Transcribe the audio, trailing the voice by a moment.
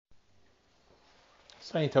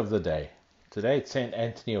Saint of the Day. Today it's Saint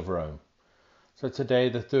Anthony of Rome. So today,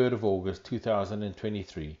 the 3rd of August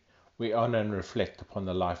 2023, we honor and reflect upon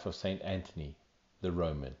the life of Saint Anthony, the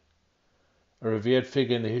Roman. A revered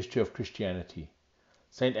figure in the history of Christianity,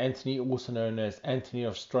 Saint Anthony, also known as Anthony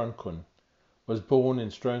of Stroncone, was born in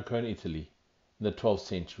Stroncone, Italy, in the 12th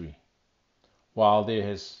century. While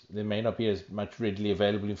there may not be as much readily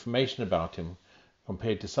available information about him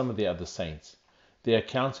compared to some of the other saints, the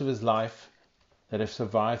accounts of his life that have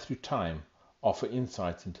survived through time offer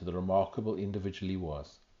insights into the remarkable individual he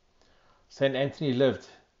was. Saint Anthony lived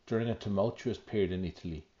during a tumultuous period in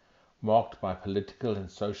Italy, marked by political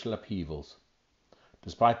and social upheavals.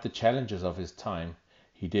 Despite the challenges of his time,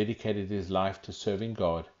 he dedicated his life to serving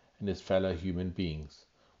God and his fellow human beings,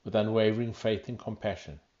 with unwavering faith and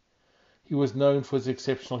compassion. He was known for his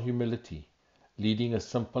exceptional humility, leading a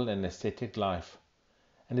simple and ascetic life,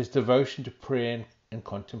 and his devotion to prayer and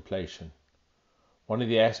contemplation. One of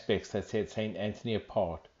the aspects that set Saint Anthony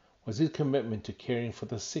apart was his commitment to caring for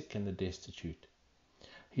the sick and the destitute.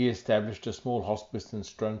 He established a small hospice in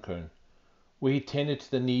Stroncone, where he tended to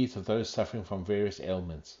the needs of those suffering from various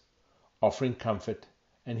ailments, offering comfort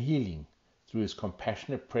and healing through his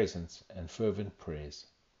compassionate presence and fervent prayers.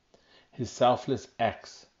 His selfless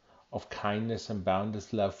acts of kindness and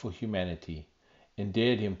boundless love for humanity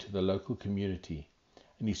endeared him to the local community,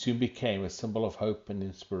 and he soon became a symbol of hope and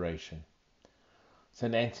inspiration.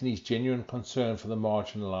 St. Anthony's genuine concern for the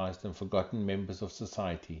marginalized and forgotten members of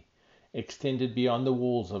society extended beyond the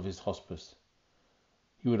walls of his hospice.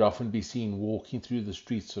 He would often be seen walking through the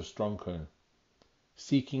streets of Stroncone,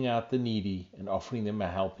 seeking out the needy and offering them a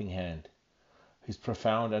helping hand. His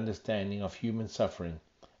profound understanding of human suffering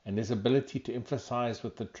and his ability to empathize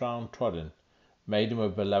with the downtrodden made him a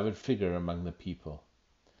beloved figure among the people.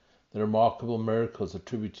 The remarkable miracles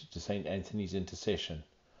attributed to St. Anthony's intercession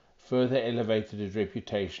further elevated his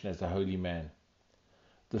reputation as a holy man.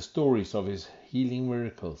 The stories of his healing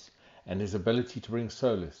miracles and his ability to bring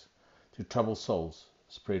solace to troubled souls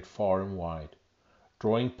spread far and wide,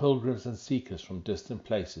 drawing pilgrims and seekers from distant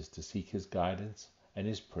places to seek his guidance and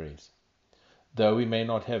his prayers. Though we may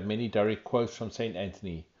not have many direct quotes from St.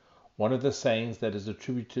 Anthony, one of the sayings that is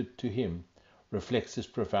attributed to him reflects his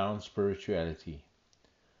profound spirituality.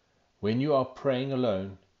 When you are praying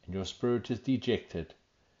alone and your spirit is dejected,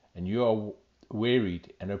 and you are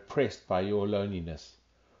wearied and oppressed by your loneliness,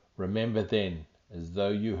 remember then, as though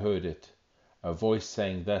you heard it, a voice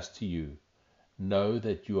saying thus to you, "Know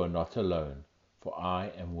that you are not alone, for I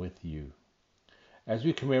am with you." As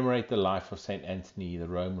we commemorate the life of St. Anthony the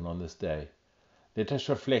Roman on this day, let us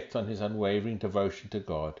reflect on his unwavering devotion to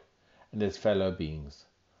God and his fellow beings.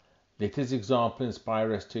 Let his example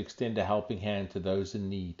inspire us to extend a helping hand to those in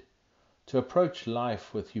need, to approach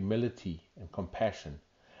life with humility and compassion,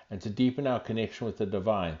 and to deepen our connection with the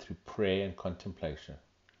divine through prayer and contemplation.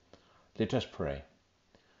 Let us pray.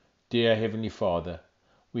 Dear Heavenly Father,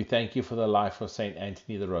 we thank you for the life of St.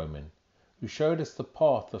 Anthony the Roman, who showed us the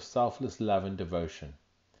path of selfless love and devotion.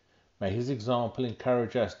 May his example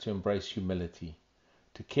encourage us to embrace humility,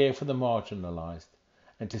 to care for the marginalized,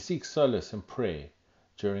 and to seek solace in prayer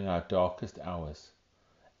during our darkest hours.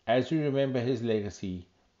 As we remember his legacy,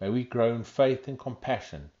 may we grow in faith and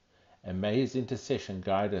compassion, and may his intercession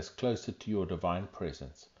guide us closer to your divine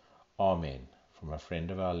presence. Amen. From a friend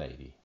of Our Lady.